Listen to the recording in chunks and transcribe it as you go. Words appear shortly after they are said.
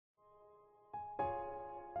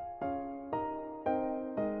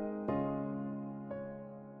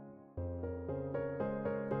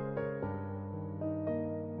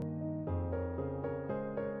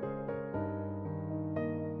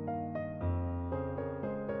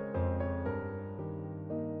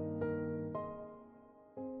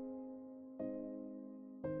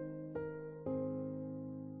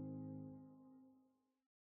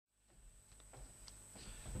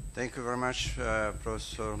Thank you very much,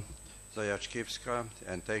 Professor Zajaczkiewska,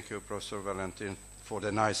 and thank you, Professor Valentin, for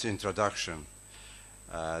the nice introduction.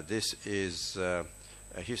 This is a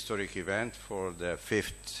historic event for the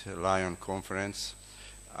 5th Lyon Conference.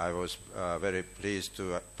 I was very pleased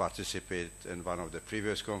to participate in one of the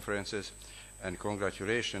previous conferences, and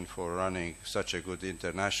congratulations for running such a good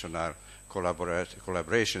international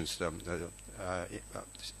collaborations,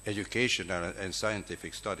 educational and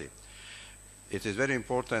scientific study. It is very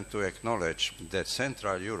important to acknowledge that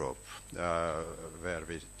Central Europe, where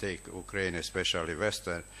we take Ukraine, especially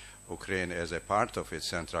Western Ukraine, as a part of it,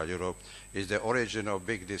 Central Europe, is the origin of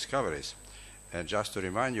big discoveries. And just to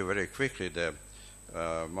remind you very quickly that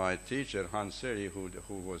my teacher, Hans Selye,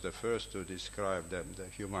 who was the first to describe the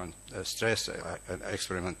human stress and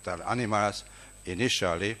experimental animals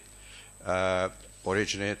initially,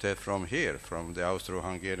 originated from here, from the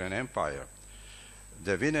Austro-Hungarian Empire.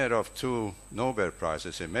 The winner of 2 Nobel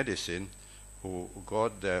Prizes in medicine, who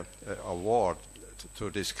got the award to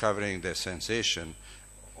discovering the sensation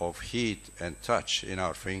of heat and touch in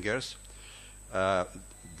our fingers,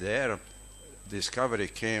 their discovery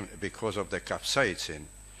came because of the capsaicin,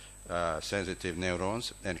 sensitive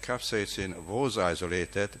neurons, and capsaicin was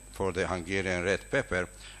isolated for the Hungarian red pepper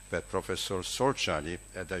by Professor Szolcsányi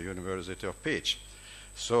at the University of Pécs.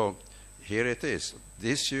 So here it is.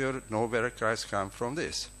 This year, Nobel Prize comes from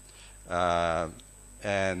this. Third,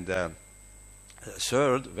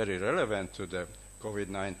 very relevant to the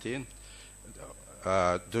COVID-19,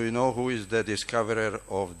 do you know who is the discoverer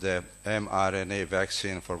of the mRNA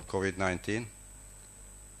vaccine for COVID-19?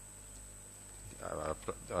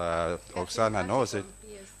 Oksana knows it.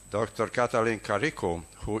 Yes. Dr. Katalin Karikó,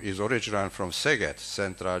 who is originally from Szeged,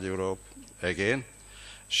 Central Europe again.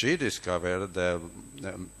 She discovered the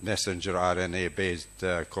messenger RNA-based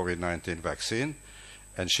COVID-19 vaccine,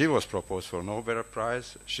 and she was proposed for Nobel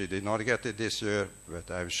Prize. She did not get it this year, but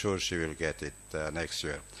I'm sure she will get it next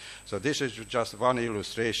year. So this is just one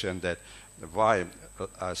illustration that why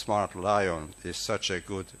Smart Lyon is such a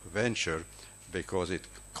good venture, because it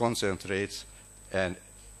concentrates and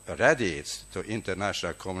radiates to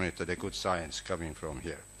international community the good science coming from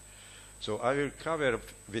here. So I will cover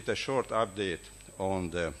with a short update on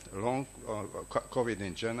the long COVID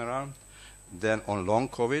in general, then on long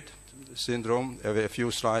COVID syndrome, a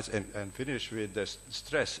few slides, and finish with the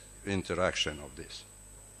stress interaction of this.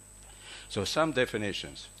 So some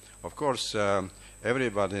definitions. Of course,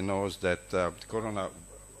 everybody knows that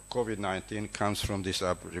COVID-19 comes from this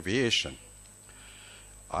abbreviation.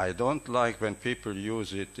 I don't like when people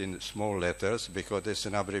use it in small letters because it's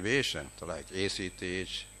an abbreviation, like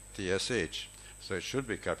ACTH, TSH. So it should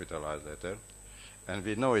be capitalized letter. And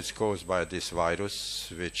we know it's caused by this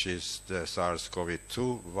virus, which is the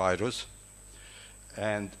SARS-CoV-2 virus.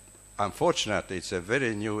 And unfortunately, it's a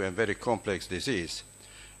very new and very complex disease.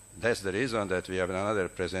 That's the reason that we have another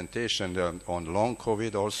presentation on long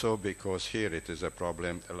COVID also, because here it is a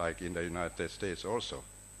problem like in the United States also.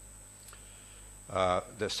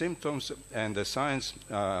 The symptoms and the signs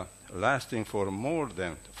lasting for more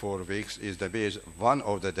than 4 weeks is the base, one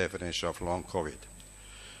of the definitions of long COVID.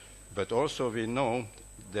 But also we know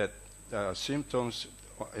that symptoms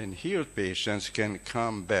in healed patients can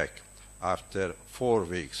come back after 4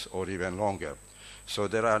 weeks or even longer. So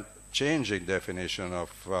there are changing definition of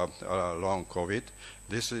long COVID.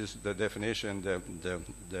 This is the definition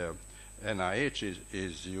the NIH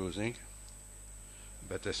is using,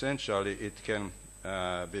 but essentially it can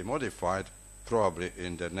be modified probably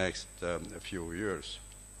in the next few years.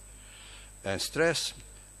 And stress,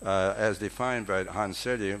 as defined by Hans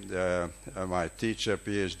Selye, my teacher,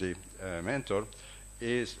 PhD mentor,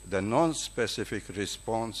 is the non-specific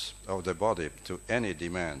response of the body to any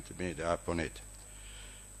demand made upon it.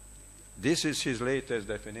 This is his latest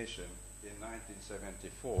definition in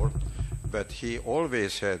 1974, but he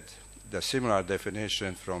always had the similar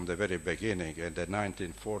definition from the very beginning in the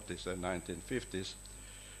 1940s and 1950s.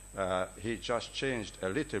 He just changed a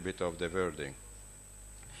little bit of the wording.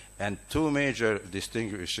 And 2 major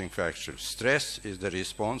distinguishing factors. Stress is the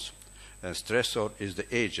response, and stressor is the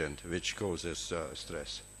agent which causes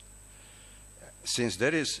stress. Since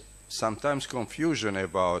there is sometimes confusion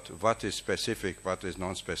about what is specific, what is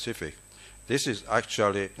non-specific, this is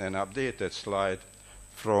actually an updated slide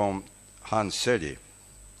from Hans Selye.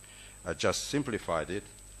 I just simplified it.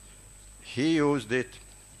 He used it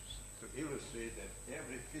to illustrate that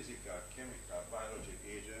every physical, chemical, biological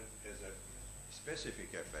agent has a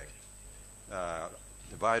specific effect.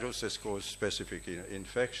 The viruses cause specific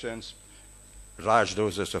infections. Large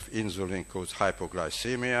doses of insulin cause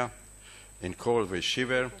hypoglycemia. In cold we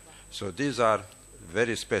shiver. So these are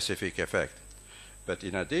very specific effects. But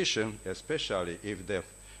in addition, especially if the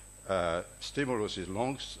stimulus is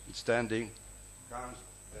long-standing, comes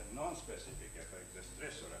the non-specific effect, the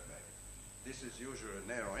stressor effect. This is usually a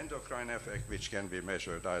neuroendocrine effect, which can be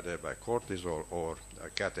measured either by cortisol or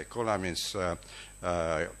catecholamines,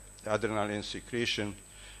 adrenaline secretion,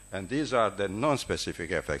 and these are the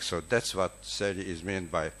non-specific effects. So that's what SELI is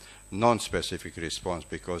meant by non-specific response,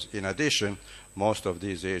 because in addition, most of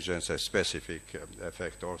these agents have specific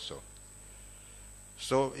effect also.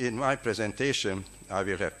 So in my presentation, I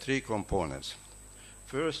will have three components.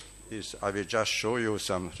 First is I will just show you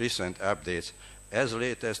some recent updates. As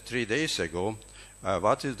late as 3 days ago,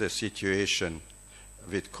 what is the situation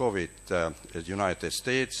with COVID in the United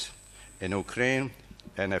States, in Ukraine,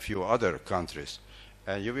 and a few other countries.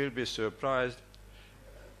 And you will be surprised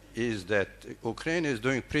is that Ukraine is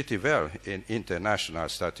doing pretty well in international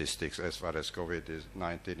statistics as far as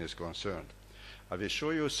COVID-19 is concerned. I will show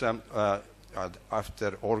you some,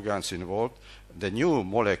 after organs involved, the new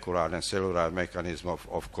molecular and cellular mechanism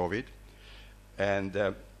of COVID,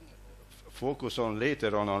 and focus on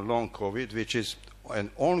later on long COVID, which is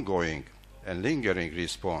an ongoing and lingering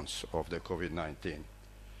response of the COVID-19.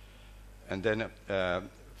 And then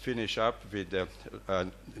finish up with the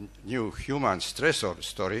new human stressor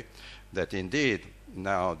story, that indeed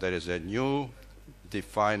now there is a new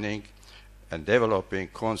defining and developing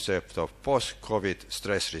concept of post-COVID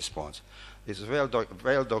stress response. It's well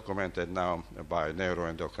documented now by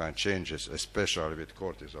neuroendocrine changes, especially with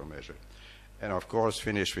cortisol measure. And of course,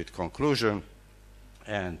 finish with conclusion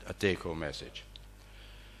and a take-home message.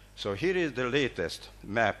 So here is the latest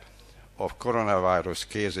map of coronavirus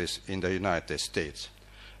cases in the United States.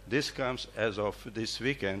 This comes as of this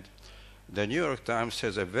weekend. The New York Times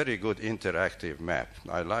has a very good interactive map.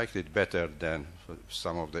 I liked it better than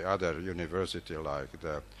some of the other universities like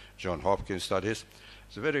the Johns Hopkins studies.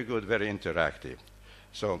 It's very good, very interactive.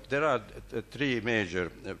 So there are three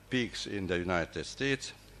major peaks in the United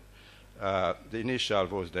States. The initial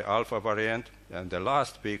was the Alpha variant, and the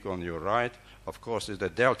last peak on your right, of course, is the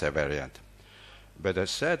Delta variant. But the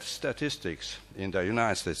sad statistics in the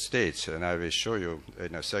United States, and I will show you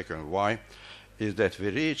in a second why, is that we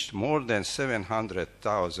reached more than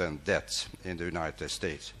 700,000 deaths in the United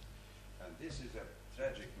States. And this is a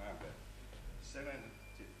tragic number.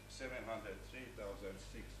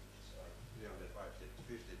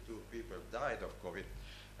 703,352 people died of COVID.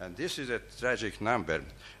 And this is a tragic number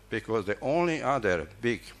because the only other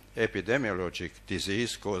big epidemiologic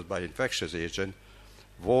disease caused by infectious agent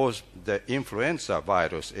was the influenza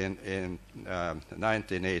virus in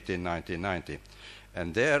 1918, 1990.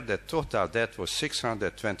 And there the total death was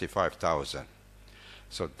 625,000.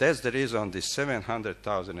 So that's the reason the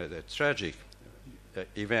 700,000 is a tragic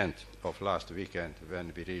event of last weekend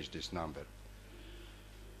when we reached this number.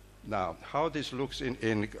 Now, how this looks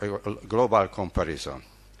in global comparison.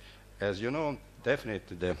 As you know,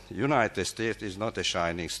 definitely the United States is not a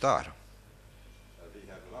shining star. We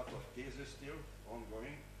have a lot of cases still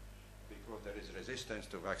ongoing because there is resistance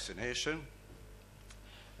to vaccination.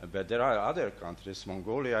 But there are other countries.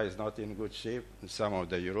 Mongolia is not in good shape. Some of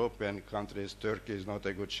the European countries, Turkey is not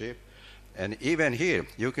in good shape. And even here,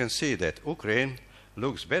 you can see that Ukraine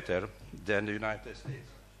looks better than the United States.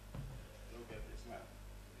 Look at this map.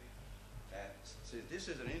 And since this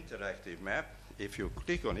is an interactive map, if you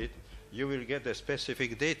click on it, you will get the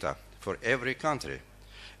specific data for every country.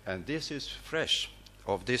 And this is fresh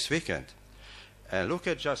of this weekend. And look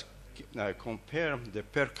at just compare the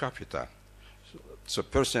per capita. So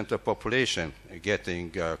percent of population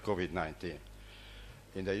getting COVID-19.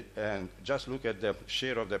 And just look at the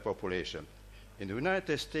share of the population. In the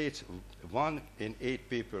United States, 1 in 8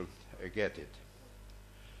 people get it.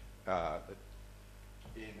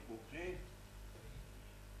 In Ukraine,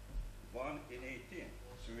 1 in 18.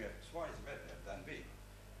 So we are twice better than we,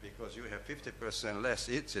 because you have 50% less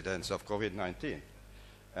incidence of COVID-19.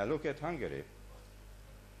 Look at Hungary.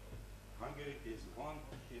 Hungary is 1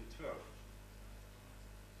 in 12.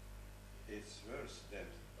 It's worse than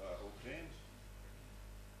Ukraine,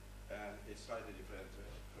 and it's slightly different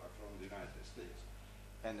from the United States.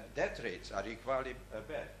 And death rates are equally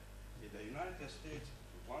bad. In the United States,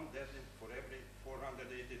 1 death for every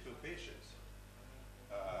 482 patients.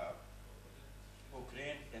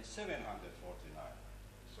 Ukraine and 749.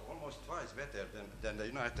 So almost twice better than the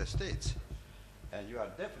United States. And you are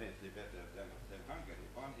definitely better than Hungary.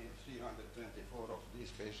 1 in 324 of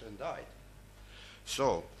these patients died.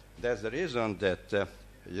 So that's the reason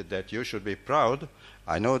that you should be proud.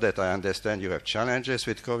 I know that I understand you have challenges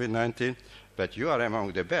with COVID-19, but you are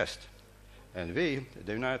among the best. And we,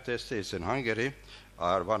 the United States and Hungary,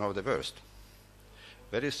 are one of the worst.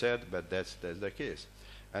 Very sad, but that's the case.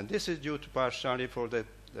 And this is due to partially for the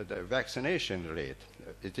vaccination rate.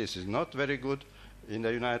 It is not very good in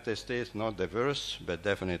the United States, not the worst, but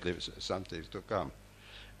definitely something to come.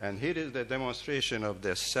 And here is the demonstration of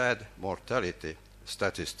the sad mortality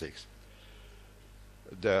statistics.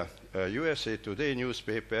 The USA Today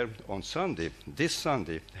newspaper on Sunday, this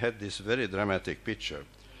Sunday, had this very dramatic picture.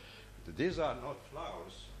 These are not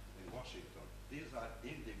flowers in Washington. These are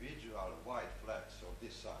individual white flags of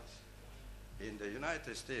this size. In the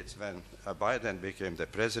United States, when Biden became the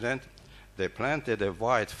president, they planted a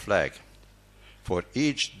white flag for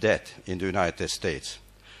each death in the United States.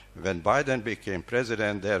 When Biden became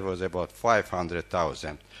president, there was about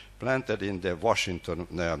 500,000 planted in the Washington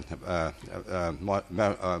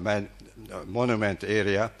monument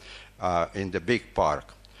area in the big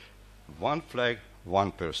park. One flag,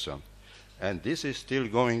 one person. And this is still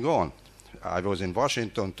going on. I was in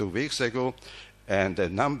Washington 2 weeks ago, and the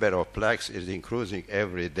number of flags is increasing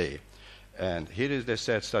every day. And here is the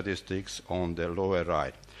sad statistics on the lower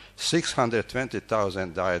right.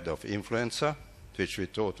 620,000 died of influenza, which we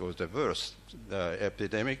thought was the worst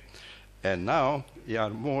epidemic, and now we are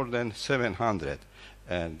more than 700,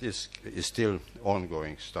 and this is still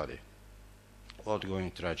ongoing study,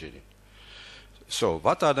 ongoing tragedy. So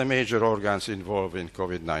what are the major organs involved in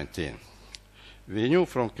COVID-19? We knew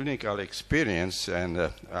from clinical experience,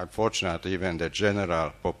 and unfortunately even the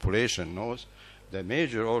general population knows, the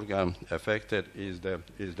major organ affected is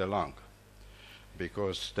the lung,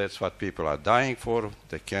 because that's what people are dying for.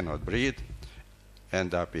 They cannot breathe,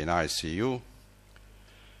 end up in ICU.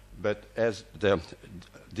 But as the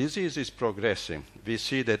disease is progressing, we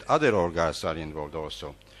see that other organs are involved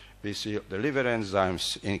also. We see the liver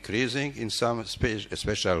enzymes increasing in some,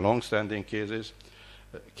 especially long-standing cases,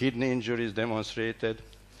 kidney injuries demonstrated,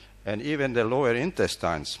 and even the lower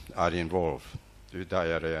intestines are involved with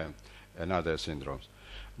diarrhea and other syndromes.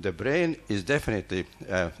 The brain is definitely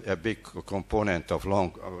a big component of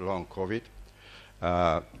long COVID.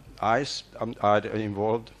 Eyes are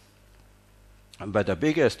involved, but the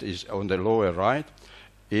biggest is on the lower right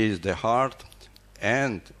is the heart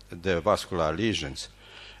and the vascular lesions.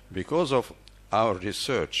 Because of our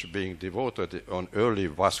research being devoted on early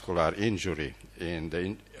vascular injury in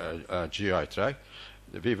the GI tract,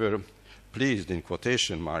 we were pleased, in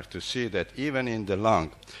quotation marks, to see that even in the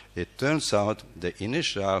lung, it turns out the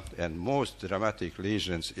initial and most dramatic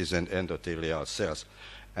lesions is in endothelial cells.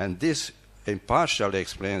 And this impartially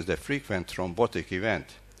explains the frequent thrombotic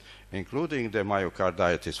event, including the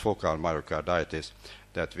myocarditis, focal myocarditis,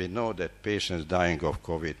 that we know that patients dying of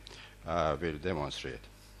COVID will demonstrate.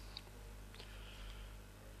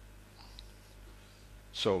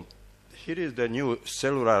 So here is the new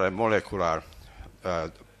cellular and molecular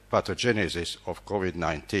pathogenesis of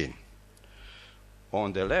COVID-19.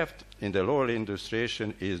 On the left, in the lower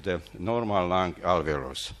illustration, is the normal lung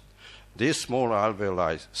alveolus. These small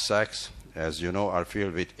alveoli sacs, as you know, are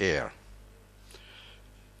filled with air.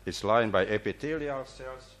 It's lined by epithelial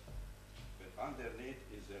cells, but underneath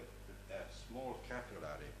is a small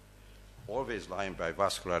capillary, always lined by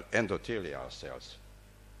vascular endothelial cells.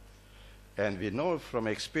 And we know from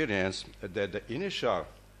experience that the initial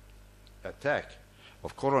attack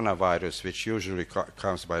of coronavirus, which usually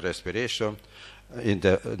comes by respiration in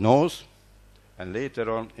the nose and later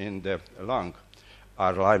on in the lung,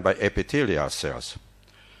 are lined by epithelial cells.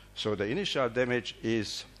 So the initial damage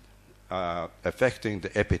is affecting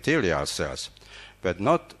the epithelial cells, but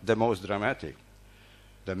not the most dramatic.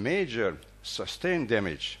 The major sustained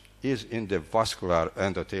damage is in the vascular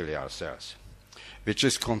endothelial cells, which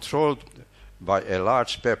is controlled by a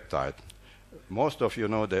large peptide. Most of you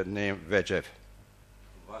know the name VEGF,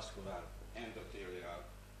 vascular endothelial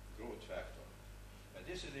growth factor. And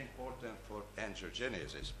this is important for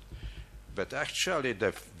angiogenesis. But actually,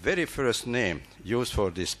 the very first name used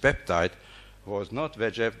for this peptide was not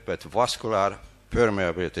VEGF, but vascular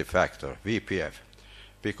permeability factor, VPF,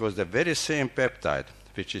 because the very same peptide,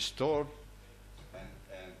 which is stored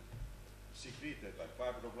and secreted by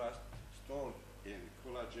fibroblasts, stored in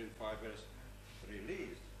collagen fibers,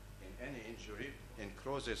 released in any injury,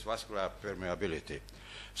 increases vascular permeability.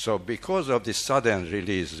 So because of the sudden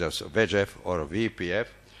release of VEGF or VPF,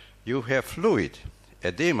 you have fluid,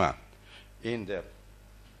 edema, in the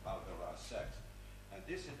alveolar sacs. And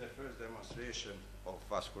this is the first demonstration of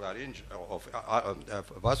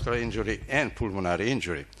vascular injury and pulmonary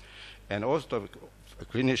injury. And also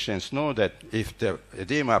clinicians know that if the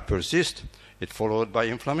edema persists, it's followed by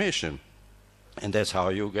inflammation. And that's how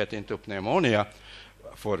you get into pneumonia,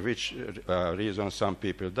 for which reason some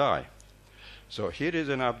people die. So here is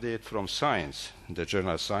an update from Science, the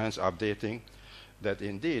journal Science, updating that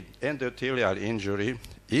indeed endothelial injury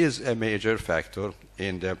is a major factor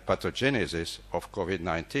in the pathogenesis of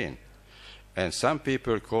COVID-19. And some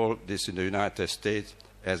people call this in the United States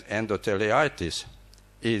as endotheliitis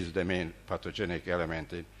is the main pathogenic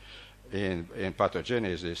element in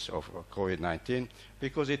pathogenesis of COVID-19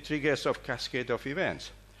 because it triggers a cascade of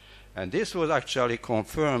events. And this was actually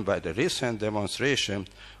confirmed by the recent demonstration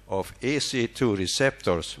of AC2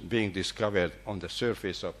 receptors being discovered on the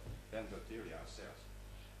surface of endothelial cells.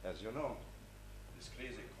 As you know, this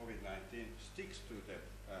crazy COVID-19 sticks to the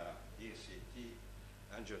ACT,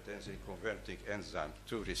 angiotensin converting enzyme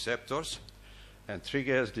 2 receptors, and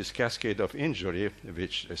triggers this cascade of injury,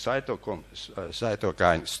 which a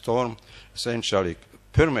cytokine storm essentially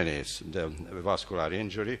permeates the vascular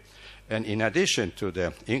injury. And in addition to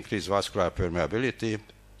the increased vascular permeability,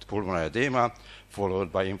 pulmonary edema,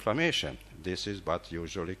 followed by inflammation. This is what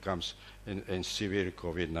usually comes in severe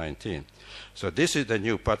COVID-19. So this is the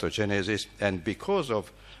new pathogenesis, and because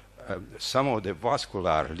of some of the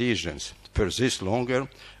vascular lesions persist longer,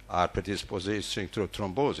 are predisposing to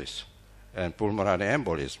thrombosis and pulmonary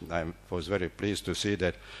embolism. I was very pleased to see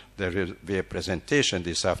that there will be a presentation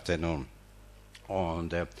this afternoon on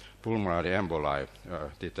the pulmonary emboli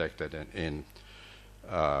detected in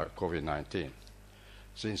COVID-19.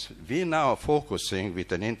 Since we now are focusing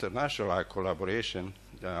with an international collaboration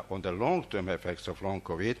on the long-term effects of long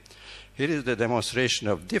COVID, here is the demonstration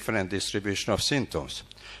of different distribution of symptoms.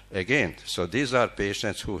 Again, so these are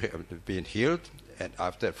patients who have been healed and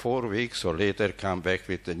after 4 weeks or later come back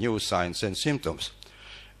with the new signs and symptoms.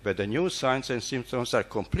 But the new signs and symptoms are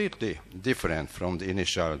completely different from the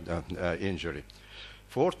initial injury.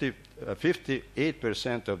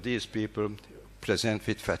 58% of these people present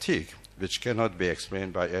with fatigue, which cannot be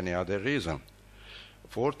explained by any other reason.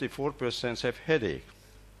 44% have headache.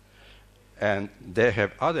 And they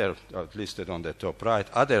have other, listed on the top right,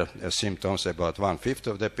 other symptoms, about 1/5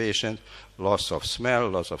 of the patient, loss of smell,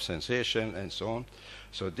 loss of sensation, and so on.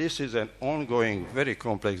 So this is an ongoing, very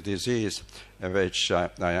complex disease, which I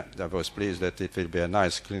was pleased that it will be a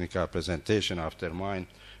nice clinical presentation after mine,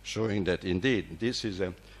 showing that indeed this is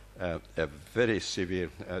a very severe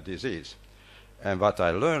disease. And what I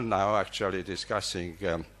learned now, actually discussing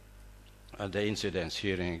the incidence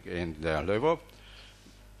hearing in Lvov,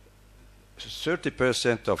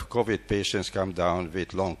 30% of COVID patients come down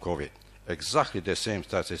with long COVID, exactly the same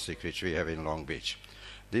statistic which we have in Long Beach.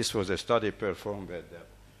 This was a study performed at the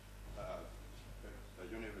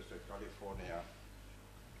University of California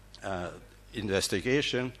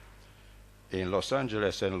investigation in Los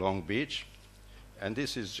Angeles and Long Beach. And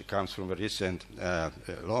this comes from a recent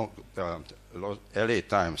LA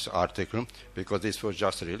Times article, because this was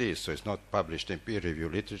just released, so it's not published in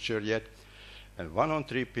peer-reviewed literature yet. And 1 on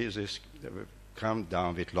 3 pieces come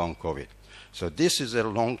down with long COVID. So this is a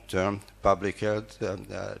long-term public health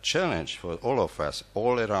challenge for all of us,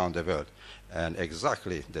 all around the world, and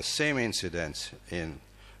exactly the same incidence in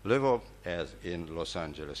Lvov as in Los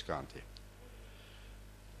Angeles County.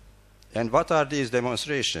 And what are these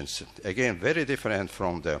demonstrations? Again, very different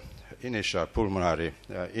from the initial pulmonary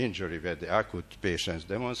injury where the acute patients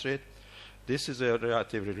demonstrate. This is a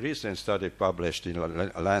relatively recent study published in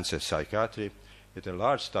Lancet Psychiatry. It's a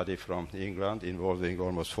large study from England involving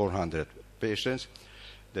almost 400 patients.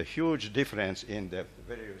 The huge difference in the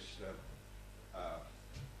various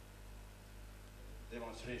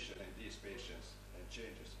demonstration in these patients and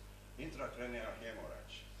changes. Intracranial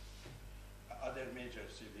hemorrhage, other major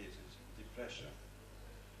diseases, depression.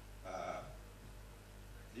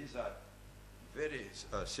 These are very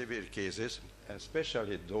severe cases,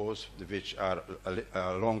 especially those which are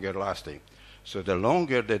longer lasting. So the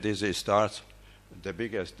longer the disease starts, the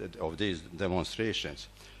biggest of these demonstrations.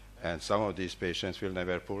 And some of these patients will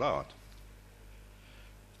never pull out.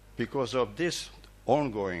 Because of this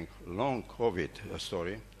ongoing long COVID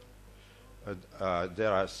story,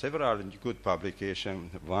 there are several good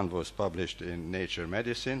publications. One was published in Nature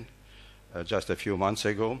Medicine just a few months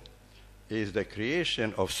ago, is the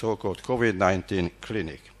creation of so-called COVID-19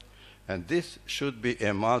 clinic. And this should be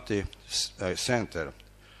a multi-center,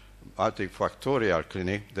 multifactorial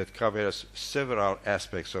clinic that covers several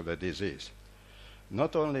aspects of the disease.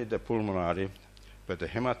 Not only the pulmonary, but the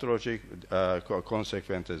hematologic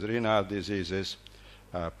consequences, renal diseases.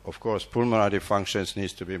 Of course, pulmonary functions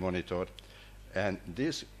needs to be monitored. And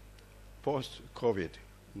this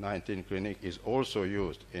post-COVID-19 clinic is also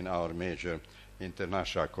used in our major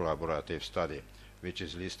international collaborative study, which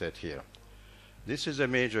is listed here. This is a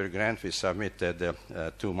major grant we submitted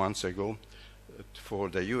 2 months ago for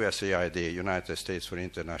the USAID, United States for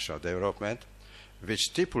International Development. which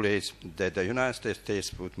stipulates that the United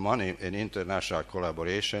States put money in international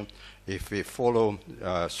collaboration if we follow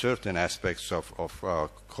certain aspects of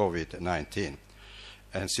COVID-19.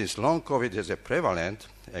 And since long COVID is a prevalent,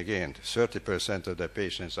 again, 30% of the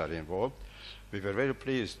patients are involved, we were very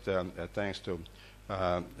pleased, thanks to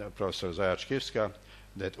Professor Zajac-Kivska,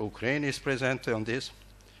 that Ukraine is present on this,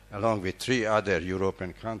 along with 3 other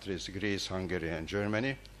European countries, Greece, Hungary, and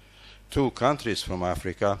Germany, 2 countries from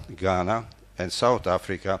Africa, Ghana, and South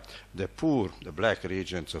Africa, the black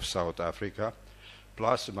regions of South Africa,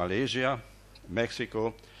 plus Malaysia,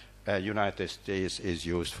 Mexico, and United States is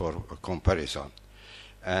used for comparison.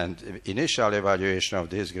 And initial evaluation of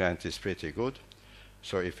this grant is pretty good.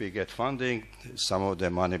 So if we get funding, some of the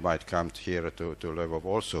money might come here to Lvov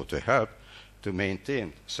also to help to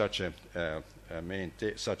maintain such a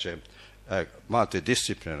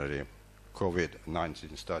multidisciplinary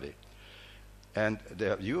COVID-19 study. And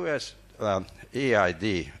the US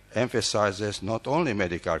AID emphasizes not only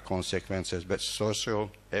medical consequences, but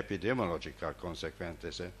social epidemiological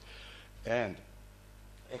consequences and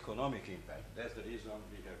economic impact. That's the reason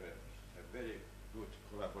we have a very good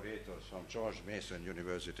collaborators from George Mason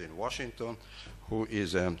University in Washington, who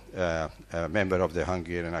is a member of the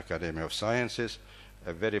Hungarian Academy of Sciences,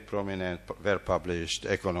 a very prominent, well-published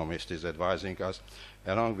economist is advising us,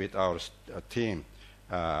 along with our team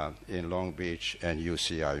in Long Beach and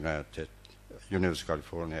UCI, University of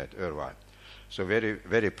California at Irvine. So very,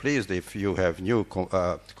 very pleased if you have new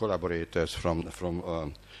collaborators from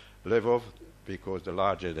Lvov, because the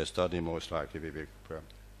larger the study, most likely we will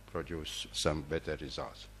produce some better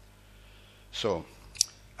results. So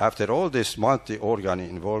after all this multi-organ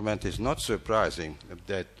involvement, it's not surprising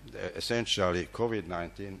that essentially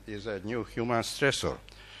COVID-19 is a new human stressor,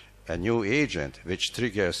 a new agent which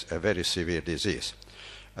triggers a very severe disease.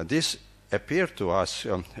 This appeared to us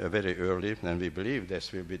very early, and we believe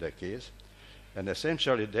this will be the case. And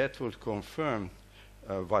essentially that would confirm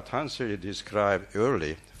what Hansel described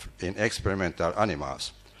early in experimental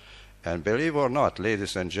animals. And believe it or not,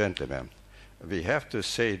 ladies and gentlemen, we have to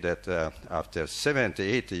say that after 70,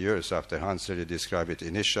 80 years after Hansel described it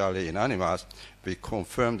initially in animals, we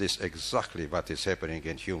confirm this exactly what is happening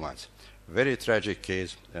in humans. Very tragic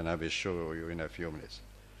case, and I will show you in a few minutes.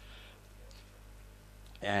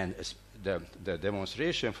 And the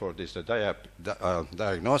demonstration for this, the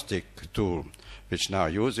diagnostic tool, which now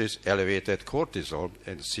uses elevated cortisol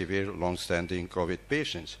in severe long-standing COVID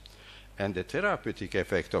patients. And the therapeutic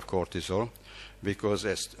effect of cortisol, because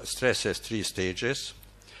stress has 3 stages,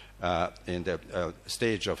 in the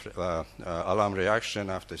stage of alarm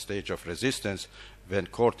reaction, after stage of resistance, when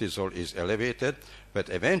cortisol is elevated, but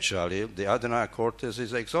eventually the adrenal cortex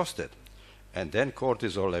is exhausted. And then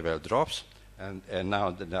cortisol level drops, and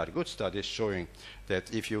now there are good studies showing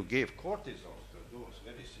that if you give cortisol to those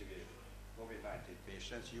very severe COVID-19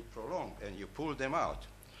 patients, you prolong and you pull them out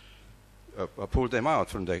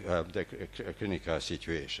from the clinical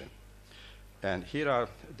situation. And here are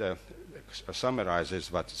the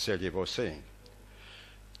summarizes what Sergey was saying.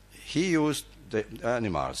 He used the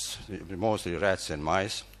animals, mostly rats and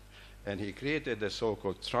mice, and he created the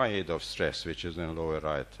so-called triad of stress, which is in the lower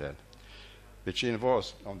right hand, which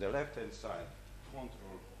involves, on the left-hand side,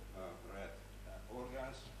 control rat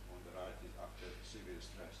organs, on the right is after severe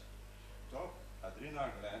stress. Top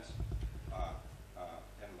adrenal glands are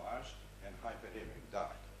enlarged and hyperemic,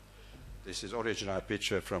 dark. This is original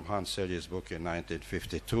picture from Hans Selye's book in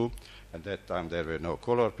 1952. At that time there were no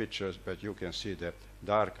color pictures, but you can see the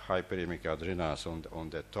dark hyperemic adrenals on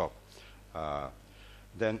the top.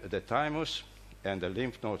 Then the thymus and the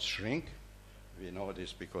lymph nodes shrink. We know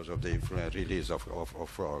this because of the release of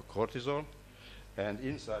cortisol. And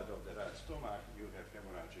inside of the rat stomach, you have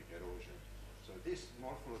hemorrhagic erosion. So this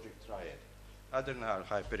morphologic triad, adrenal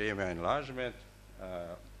hyperemia enlargement,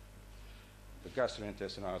 the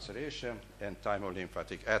gastrointestinal ulceration, and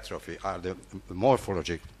thymolymphatic atrophy are the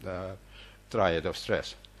morphologic triad of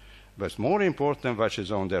stress. But more important, which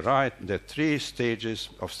is on the right, the 3 stages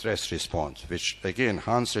of stress response, which again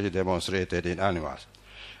Hansel demonstrated in animals.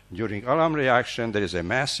 During alarm reaction, there is a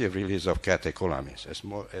massive release of catecholamines,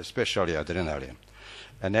 especially adrenaline.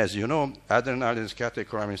 And as you know, adrenaline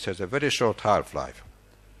catecholamines has a very short half-life.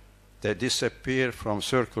 They disappear from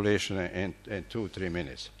circulation in 2-3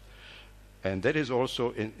 minutes. And there is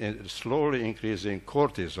also slowly increasing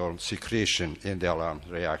cortisol secretion in the alarm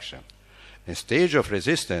reaction. In stage of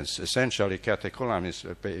resistance, essentially catecholamines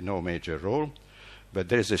play no major role, but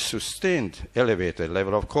there is a sustained elevated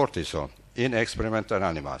level of cortisol in experimental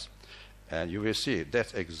animals. And you will see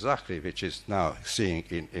that's exactly which is now seeing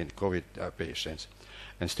in COVID patients.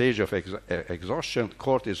 In stage of exhaustion,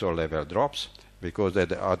 cortisol level drops, because the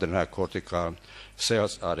adrenocortical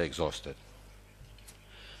cells are exhausted.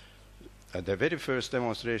 The very first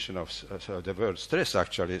demonstration of the word stress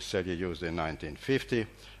actually Selye used in 1950,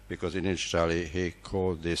 because initially he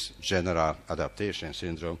called this general adaptation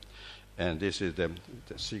syndrome. And this is the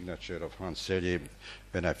signature of Hans Selye.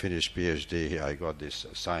 When I finished PhD, I got this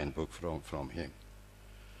signed book from him.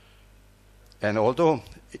 And although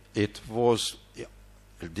it was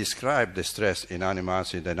described the stress in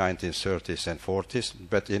animals in the 1930s and 40s,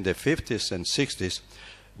 but in the 50s and 60s,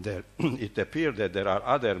 it appeared that there are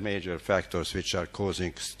other major factors which are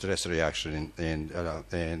causing stress reaction in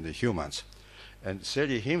the humans. And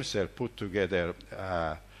Selye himself put together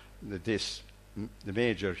this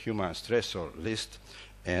major human stressor list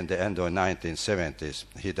in the end of 1970s.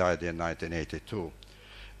 He died in 1982.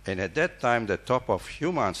 And at that time, the top of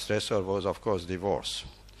human stressor was, of course, divorce,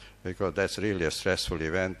 because that's really a stressful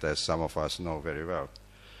event, as some of us know very well.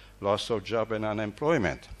 Loss of job and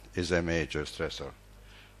unemployment is a major stressor.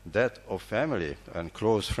 Death of family and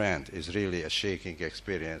close friend is really a shaking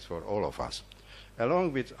experience for all of us,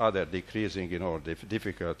 along with other decreasing in all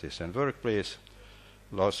difficulties in workplace,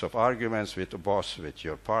 loss of arguments with the boss, with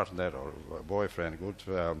your partner or boyfriend,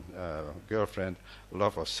 good girlfriend,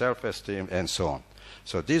 loss of self-esteem, and so on.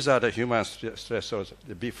 So these are the human stressors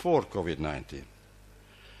before COVID-19.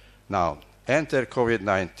 Now, enter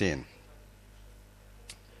COVID-19.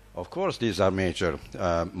 Of course, these are major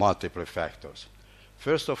multiple factors.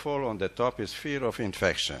 First of all, on the top is fear of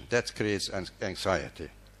infection. That creates anxiety.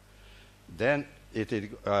 Then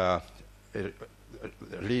it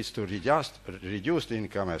leads to reduced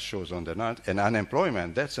income, as shown on the ninth, and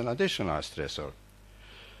unemployment. That's an additional stressor.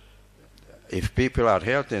 If people are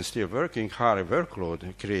healthy and still working, higher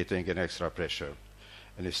workload, creating an extra pressure.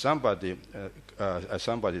 And if somebody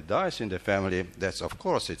dies in the family, that's, of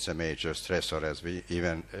course, it's a major stressor, as we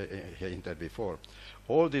even hinted before.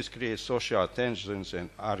 All this creates social tensions and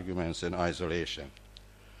arguments and isolation.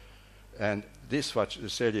 And this what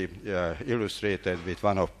Selye illustrated with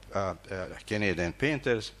one of Canadian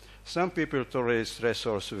painters. Some people tolerate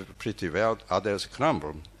stressors pretty well, others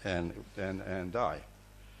crumble and die.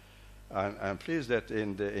 I'm pleased that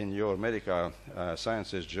in your medical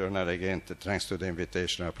sciences journal, again, thanks to the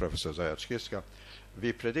invitation of Professor Zajac-Kiska,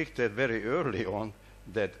 we predicted very early on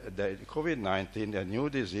that the COVID-19, a new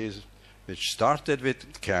disease which started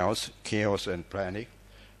with chaos and panic,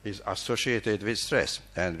 is associated with stress.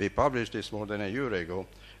 And we published this more than a year ago,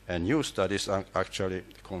 and new studies are actually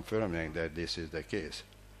confirming that this is the case.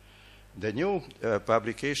 The new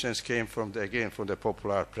publications came from the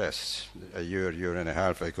popular press a year and a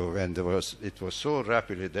half ago, when it was so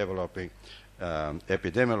rapidly developing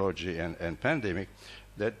epidemiology and pandemic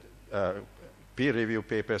that peer-reviewed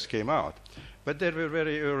papers came out. But there were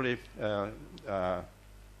very early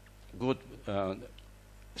good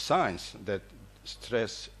signs that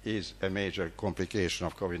stress is a major complication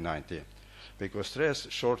of COVID-19, because stress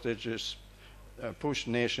shortages push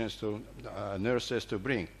nations to nurses to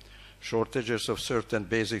bring. Shortages of certain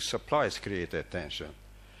basic supplies created tension.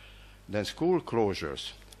 Then school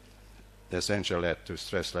closures essentially led to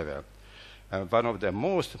stress level. And one of the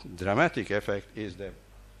most dramatic effects is that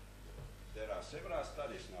there are several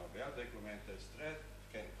studies now, well-documented stress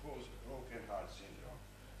can cause broken heart syndrome.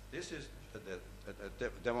 This is the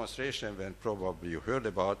demonstration when probably you heard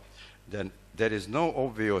about. Then there is no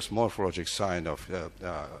obvious morphologic sign of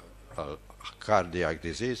cardiac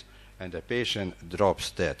disease, and the patient drops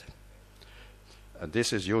dead.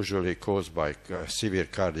 This is usually caused by severe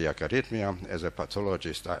cardiac arrhythmia. As a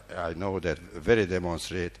pathologist, I know that very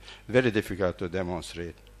difficult to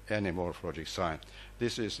demonstrate any morphologic sign.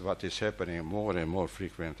 This is what is happening more and more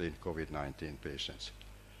frequently in COVID-19 patients.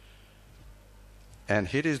 And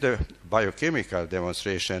here is the biochemical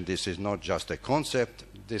demonstration. This is not just a concept.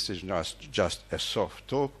 This is not just a soft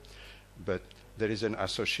talk, but there is an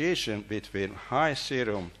association between high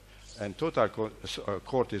serum and total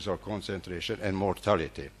cortisol concentration and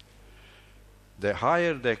mortality. The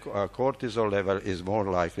higher the cortisol level is more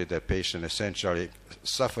likely the patient essentially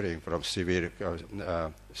suffering from severe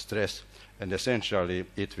stress, and essentially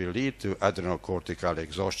it will lead to adrenocortical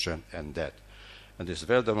exhaustion and death. And this is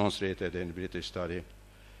well demonstrated in a British study,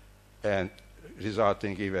 and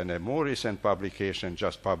resulting even a more recent publication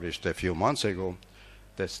just published a few months ago,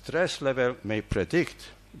 the stress level may predict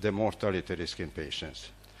the mortality risk in patients.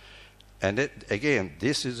 And again,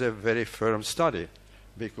 this is a very firm study,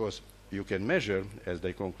 because you can measure, as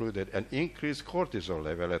they concluded, an increased cortisol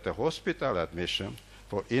level at a hospital admission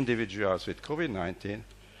for individuals with COVID-19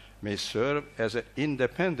 may serve as an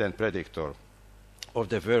independent predictor of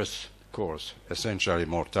the worst course, essentially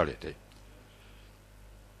mortality.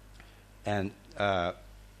 And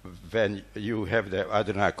when you have the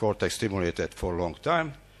adrenal cortex stimulated for a long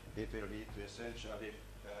time, it will lead to essentially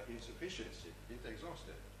insufficiency,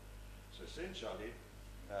 exhausted. So essentially,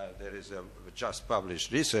 there is a just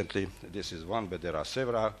published recently, this is one, but there are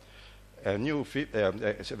several,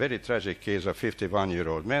 it's a very tragic case of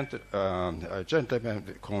 51-year-old man, a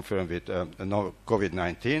gentleman confirmed with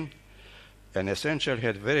COVID-19, and essentially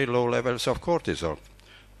had very low levels of cortisol.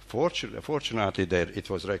 Fortunately, it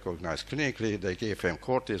was recognized clinically. They gave him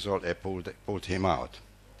cortisol and pulled him out.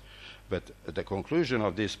 But the conclusion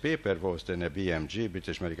of this paper was in a BMJ,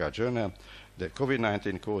 British Medical Journal, that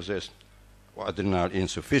COVID-19 causes adrenal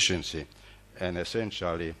insufficiency, and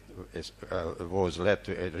essentially was led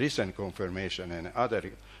to a recent confirmation and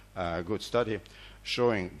other good study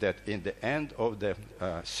showing that in the end of the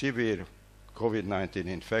severe COVID-19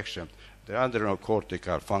 infection, the adrenal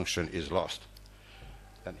cortical function is lost.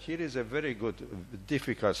 And here is a very good,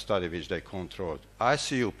 difficult study which they controlled.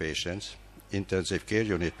 ICU patients, intensive care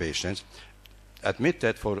unit patients,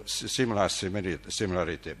 admitted for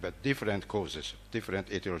similarity, but different causes, different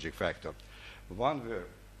etiologic factors. One were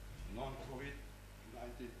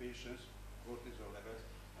non-COVID-19 patients, cortisol levels,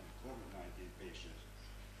 and COVID-19 patients.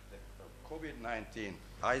 The COVID-19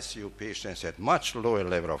 ICU patients had much lower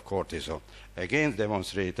level of cortisol. Again,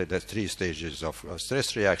 demonstrated the 3 stages of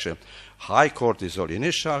stress reaction. High cortisol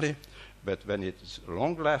initially, but when it's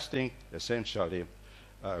long-lasting, essentially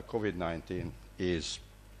COVID-19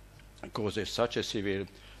 causes such a severe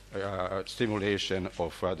stimulation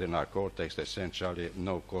of adrenal cortex, essentially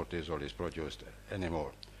no cortisol is produced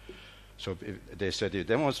anymore. So they said it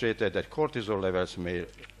demonstrated that cortisol levels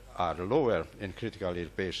are lower in critically ill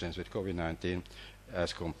patients with COVID-19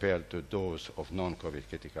 as compared to those of non-COVID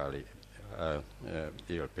critically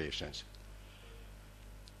ill patients.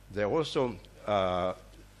 They also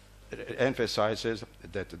emphasizes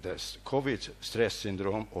that the COVID stress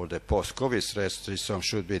syndrome or the post-COVID stress syndrome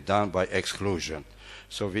should be done by exclusion.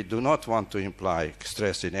 So we do not want to imply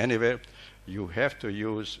stress in anywhere. You have to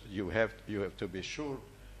be sure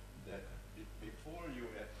that before you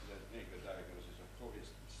make the diagnosis of COVID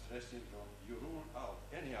stress syndrome, you rule out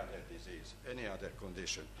any other disease, any other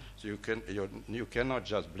condition. So you cannot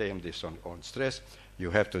just blame this on stress.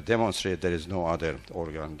 You have to demonstrate there is no other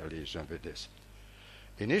organ lesion with this.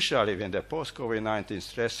 Initially, when the post-COVID-19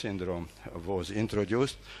 stress syndrome was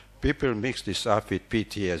introduced, people mixed this up with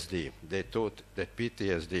PTSD. They thought that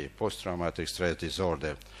PTSD, post-traumatic stress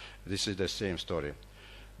disorder, this is the same story.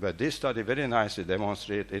 But this study very nicely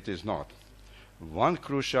demonstrates it is not. One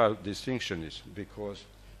crucial distinction is because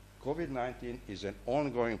COVID-19 is an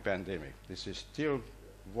ongoing pandemic. This is still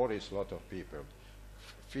worries a lot of people.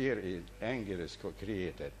 Fear and anger is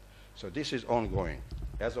created. So this is ongoing,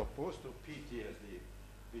 as opposed to PTSD,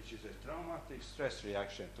 which is a traumatic stress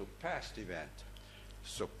reaction to past event.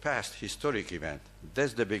 So past historic event.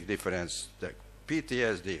 That's the big difference. The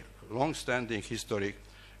PTSD, long-standing historic,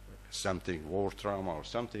 something war trauma or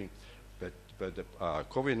something, but the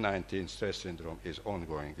COVID-19 stress syndrome is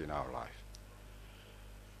ongoing in our life.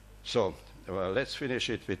 So let's finish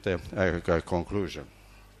it with a conclusion.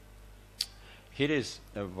 Here is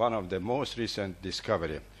one of the most recent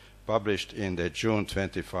discovery published in the June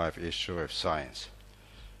 25 issue of Science.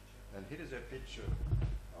 And here is a picture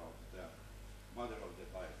of the mother of the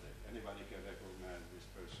biotech. Anybody can recognize this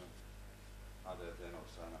person other than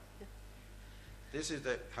Oksana? Yeah. This is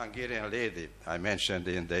the Hungarian lady I mentioned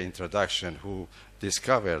in the introduction who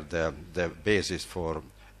discovered the basis for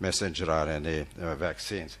messenger RNA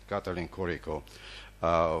vaccines, Katalin Karikó,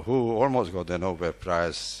 who almost got the Nobel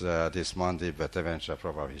Prize this Monday, but eventually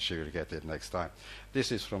probably she will get it next time.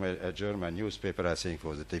 This is from a German newspaper, I think it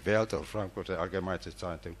was Die Welt or Frankfurter Allgemeine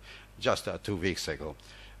Zeitung, just 2 weeks ago,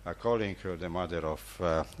 calling her the mother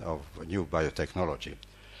of new biotechnology.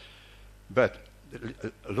 But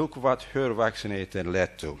look what her vaccination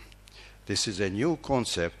led to. This is a new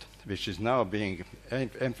concept which is now being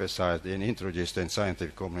emphasized and introduced in the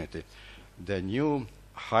scientific community, the new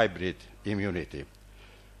hybrid immunity.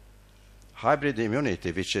 Hybrid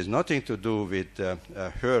immunity, which has nothing to do with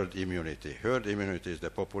herd immunity. Herd immunity is the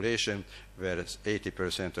population, whereas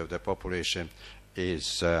 80% of the population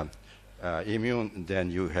is immune,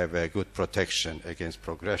 then you have a good protection against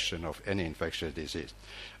progression of any infectious disease.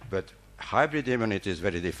 But hybrid immunity is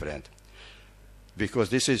very different, because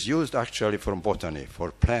this is used actually from botany,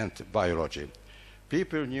 for plant biology.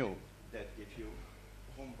 People knew that if you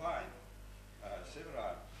combine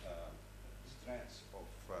several strands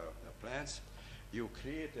of plants, you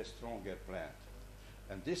create a stronger plant.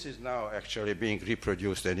 And this is now actually being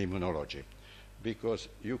reproduced in immunology, because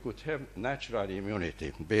you could have natural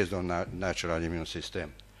immunity based on natural immune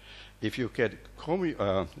system. if you get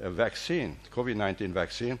a vaccine, COVID-19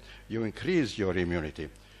 vaccine, you increase your immunity.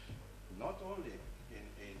 Not only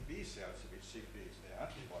in B cells, which secretes the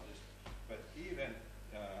antibodies, but even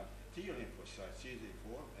T lymphocytes,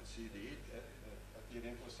 CD4 and CD8 T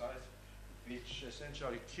lymphocytes, which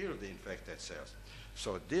essentially kill the infected cells.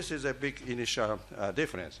 So this is a big initial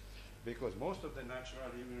difference, because most of the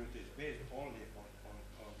natural immunity is based only on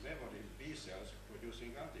memory B cells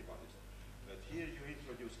producing antibodies. But here you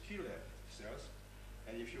introduce killer cells,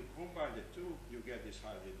 and if you combine the two, you get this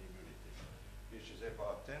hybrid immunity, which is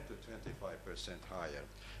about 10 to 25% higher.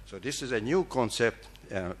 So this is a new concept.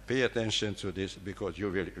 Pay attention to this, because we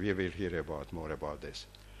will hear more about this.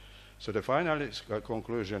 So the final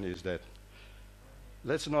conclusion is that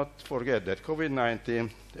let's not forget that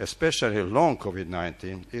COVID-19, especially long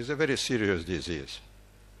COVID-19, is a very serious disease.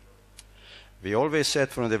 We always said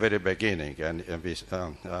from the very beginning, and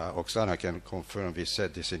Oksana can confirm, we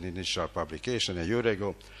said this in initial publication a year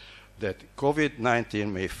ago, that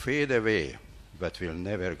COVID-19 may fade away, but will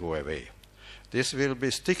never go away. This will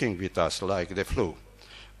be sticking with us like the flu.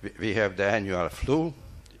 We have the annual flu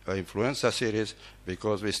influenza series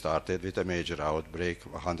because we started with a major outbreak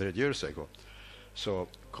 100 years ago. So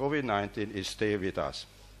COVID-19 is staying with us.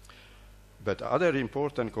 But other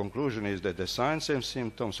important conclusion is that the signs and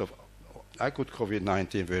symptoms of acute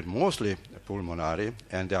COVID-19 were mostly pulmonary,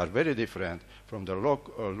 and they are very different from the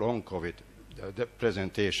long COVID the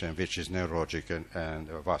presentation, which is neurologic and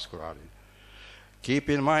vascular. Keep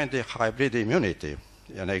in mind the hybrid immunity.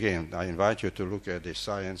 And again, I invite you to look at the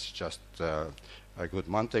science just a good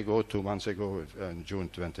month ago, 2 months ago, June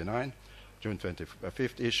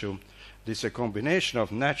 25th issue. This is a combination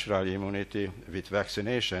of natural immunity with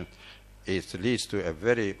vaccination. It leads to a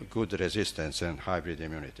very good resistance and hybrid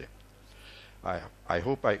immunity. I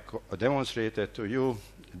hope I demonstrated to you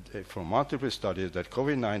from multiple studies that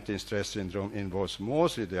COVID-19 stress syndrome involves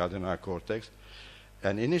mostly the adrenal cortex,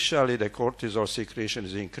 and initially the cortisol secretion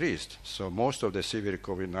is increased. So most of the severe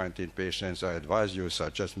COVID-19 patients I advise you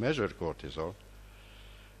just measure cortisol.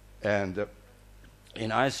 And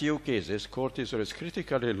in ICU cases, cortisol is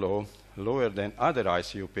critically low, lower than other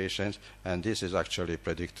ICU patients, and this is actually a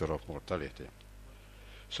predictor of mortality.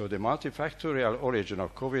 So the multifactorial origin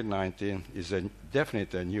of COVID-19 is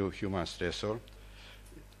definitely a new human stressor.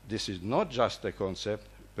 This is not just a concept,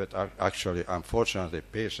 but actually, unfortunately,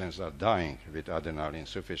 patients are dying with adrenal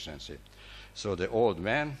insufficiency. So the old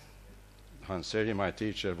man, Hanseri, my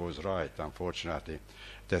teacher, was right, unfortunately.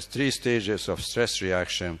 There's 3 stages of stress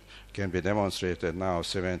reaction can be demonstrated now,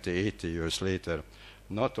 70, 80 years later,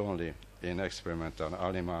 not only in experimental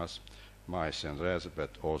animals, mice and rats,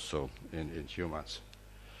 but also in humans.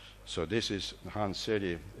 So this is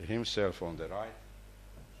Hanseri himself on the right.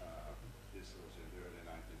 This was in the early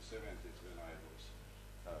 1970s when I was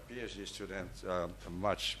a PhD student,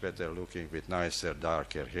 much better looking with nicer,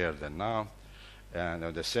 darker hair than now. And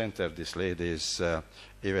at the center, this lady is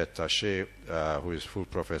Yvette Taché, who is full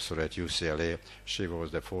professor at UCLA. She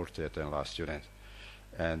was the 40th and last student.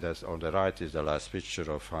 And on the right is the last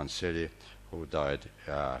picture of Hanseri, who died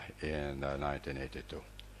in 1982.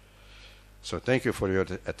 So thank you for your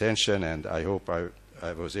attention, and I hope I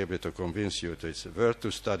was able to convince you that it's worth to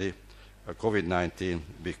study COVID-19,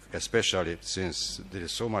 especially since there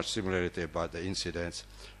is so much similarity about the incidents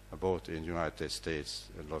both in the United States,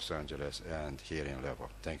 Los Angeles, and here in Levo.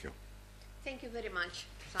 Thank you. Thank you very much,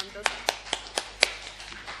 Sandor.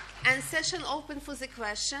 And session open for the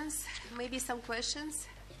questions. Maybe some questions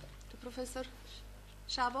to Professor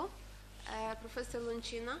Szabo, Professor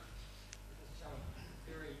Loncina.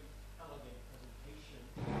 Very elegant presentation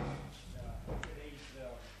of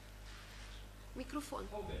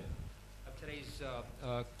today's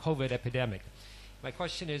COVID epidemic. My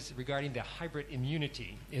question is regarding the hybrid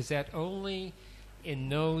immunity. Is that only in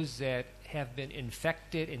those that have been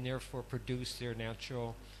infected and therefore produce their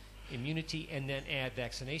natural immunity and then add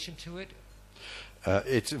vaccination to it?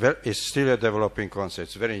 It's still a developing concept.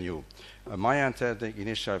 It's very new. My understanding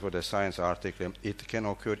initially for the Science article, it can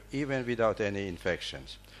occur even without any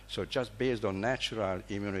infections. So just based on natural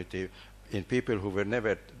immunity in people who will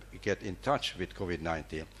never get in touch with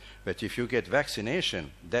COVID-19. But if you get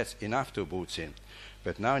vaccination, that's enough to boost in.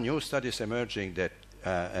 But now new studies emerging that,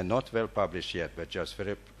 and not well published yet, but just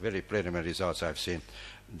very, very preliminary results I've seen,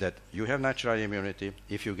 that you have natural immunity.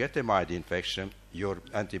 If you get a mild infection, your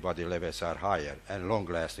antibody levels are higher and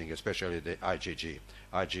long-lasting, especially the IgG.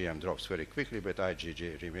 IgM drops very quickly, but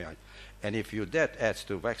IgG remains. And if that adds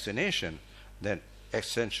to vaccination, then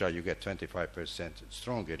essentially you get 25%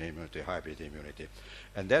 stronger immunity, hybrid immunity.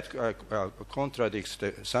 And that contradicts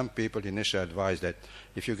some people initially advise that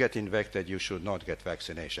if you get infected, you should not get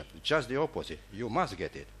vaccination. Just the opposite. You must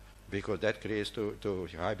get it, because that creates to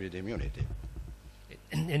hybrid immunity.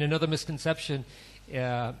 And another misconception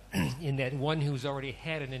in that one who's already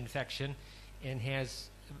had an infection and has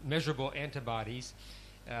measurable antibodies,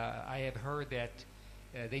 I have heard that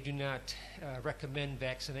they do not recommend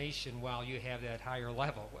vaccination while you have that higher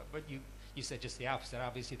level. But you said just the opposite.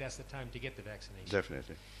 Obviously, that's the time to get the vaccination.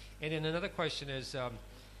 Definitely. And then another question is,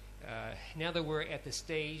 now that we're at the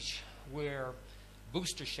stage where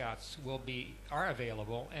booster shots are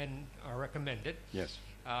available and are recommended, Yes.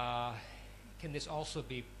 Can this also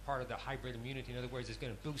be part of the hybrid immunity? In other words, it's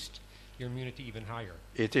going to boost your immunity even higher.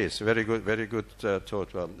 It is very good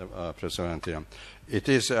thought, President. It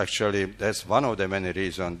is actually, that's one of the many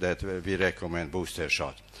reasons that we recommend booster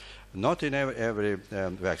shot. Not in every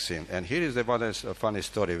vaccine. And here is the one funny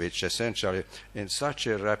story, which essentially in such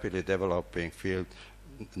a rapidly developing field,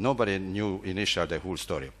 nobody knew initially the whole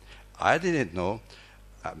story. I didn't know,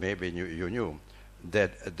 maybe you knew,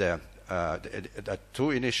 that the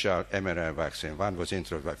two initial mRNA vaccine, one was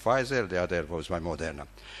introduced by Pfizer, the other was by Moderna.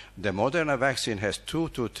 The Moderna vaccine has 2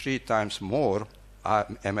 to 3 times more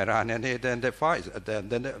mRNA than the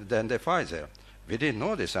Pfizer. We didn't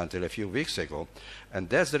know this until a few weeks ago, and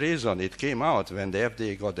that's the reason it came out when the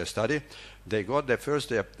FDA got the study. They got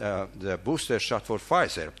the booster shot for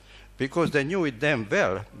Pfizer, because they knew it damn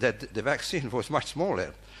well that the vaccine was much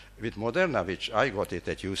smaller. With Moderna, which I got it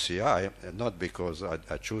at UCI, not because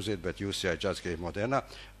I chose it, but UCI just gave Moderna,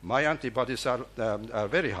 my antibodies are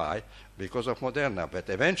very high because of Moderna. But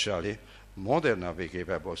eventually, Moderna we gave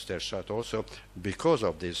a booster shot also because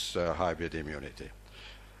of this hybrid immunity.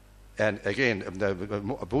 And again, the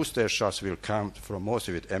booster shots will come from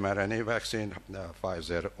mostly with mRNA vaccine,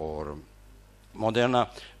 Pfizer or Moderna,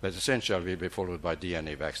 but essentially will be followed by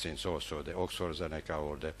DNA vaccines also, the Oxford-Zeneca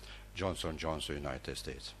or the Johnson & Johnson United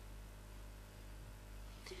States.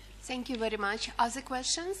 Thank you very much. Other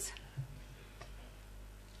questions?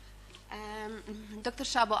 Dr.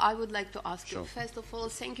 Szabo, I would like to ask you, first of all,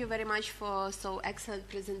 thank you very much for so excellent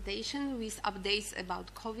presentation with updates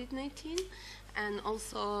about COVID-19 and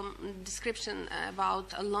also description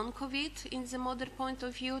about long COVID in the modern point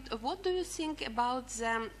of view. What do you think about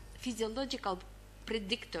the physiological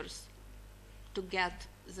predictors to get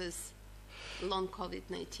this long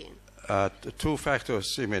COVID-19? Two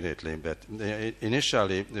factors immediately, but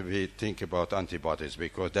initially we think about antibodies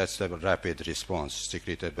because that's the rapid response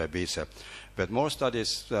secreted by B cell. But more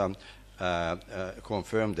studies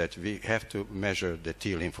confirm that we have to measure the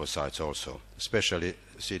T lymphocytes also, especially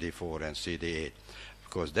CD4 and CD8,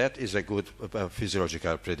 because that is a good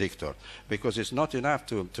physiological predictor. Because it's not enough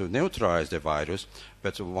to neutralize the virus,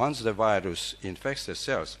 but once the virus infects the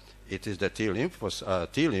cells, it is the T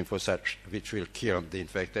lymphocyte which will kill the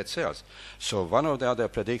infected cells. So one of the other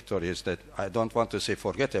predictors is that I don't want to say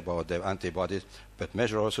forget about the antibodies, but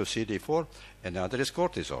measure also CD4, and the other is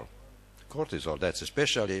cortisol. Cortisol, that's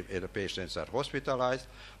especially if the patients are hospitalized.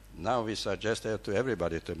 Now we suggest to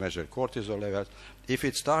everybody to measure cortisol levels. If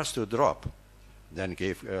it starts to drop, then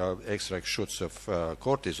give extra shots of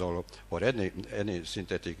cortisol or any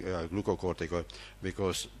synthetic glucocorticoid,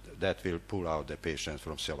 because that will pull out the patients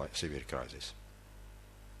from severe crisis.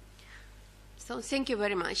 So thank you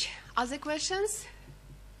very much. Other questions?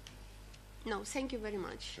 No, thank you very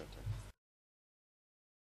much. Sure.